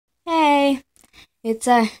It's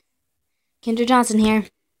Kendra Johnson here.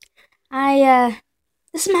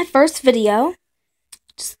 This is my first video,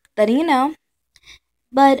 just letting you know.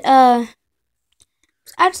 But I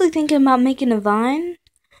was actually thinking about making a Vine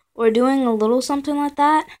or doing a little something like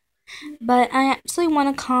that. But I actually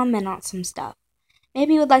want to comment on some stuff.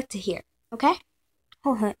 Maybe you would like to hear, okay?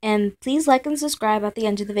 And please like and subscribe at the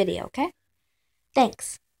end of the video, okay?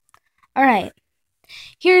 Thanks. Alright,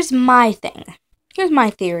 here's my thing. Here's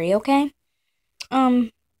my theory, okay?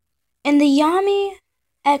 In the Yami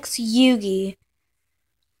X Yugi,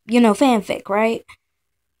 fanfic, right?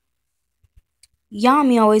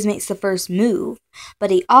 Yami always makes the first move, but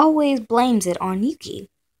he always blames it on Yuki.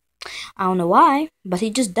 I don't know why, but he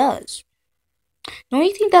just does. Don't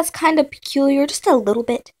you think that's kind of peculiar? Just a little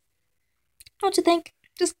bit. Don't you think?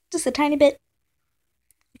 Just a tiny bit.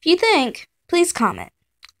 If you think, please comment.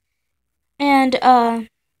 And,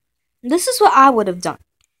 this is what I would have done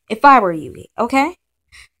if I were Yugi, okay?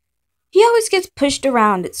 He always gets pushed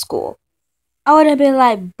around at school. I would have been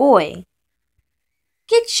like, boy,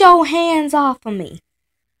 get your hands off of me.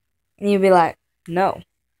 And he'd be like, no.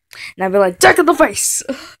 And I'd be like, deck in the face.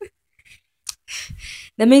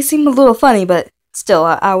 That may seem a little funny, but still,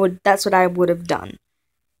 I would. That's what I would have done.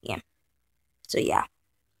 Yeah. So yeah.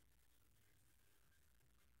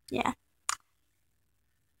 Yeah.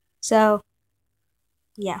 So,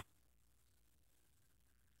 yeah.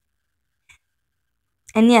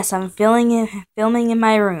 And yes, I'm filming in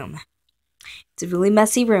my room. It's a really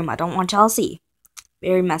messy room. I don't want y'all to see.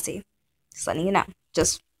 Very messy. Just letting you know.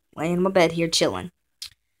 Just laying in my bed here chilling.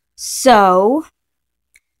 So,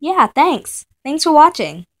 yeah, thanks. Thanks for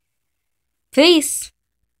watching. Peace.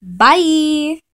 Bye.